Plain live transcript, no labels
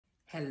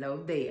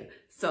Hello there.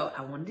 So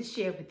I wanted to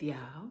share with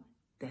y'all,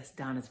 that's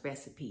Donna's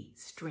recipe,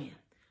 strength.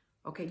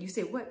 Okay, you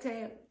said, what,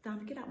 Tab?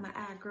 Donna, get out my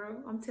eye,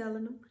 girl. I'm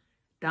telling them.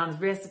 Donna's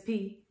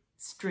recipe,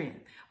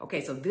 strength.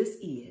 Okay, so this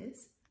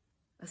is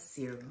a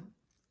serum,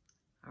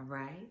 all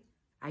right?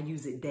 I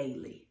use it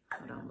daily.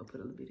 Hold on, I'm gonna put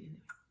a little bit in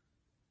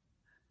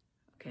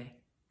there. Okay,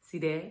 see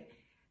that?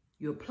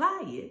 You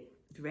apply it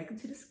directly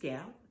to the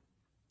scalp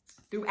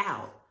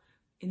throughout,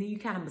 and then you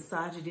kind of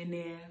massage it in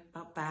there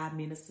about 5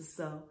 minutes or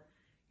so.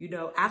 You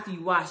know, after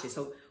you wash it.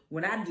 So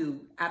when I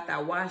do, after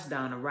I wash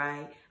Donna,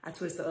 right, I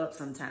twist her up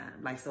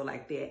sometime, like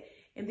that.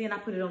 And then I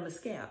put it on the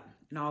scalp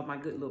in all my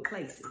good little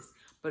places.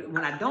 But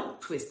when I don't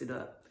twist it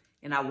up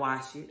and I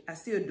wash it, I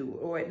still do it.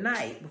 Or at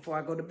night before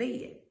I go to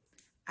bed,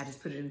 I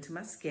just put it into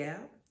my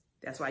scalp.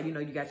 That's why, you know,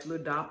 you got your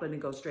little Doppler and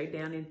it goes straight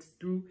down into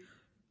through,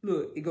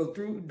 look, it goes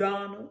through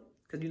Donna,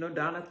 because, you know,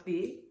 Donna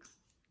thick.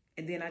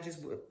 And then I just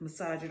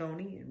massage it on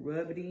in,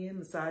 rub it in,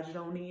 massage it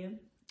on in.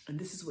 And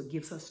this is what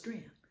gives her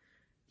strength.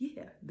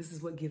 Yeah, this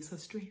is what gives her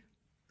strength.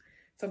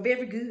 So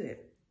very good.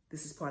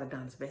 This is part of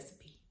Donna's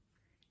recipe.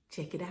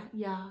 Check it out,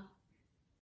 y'all.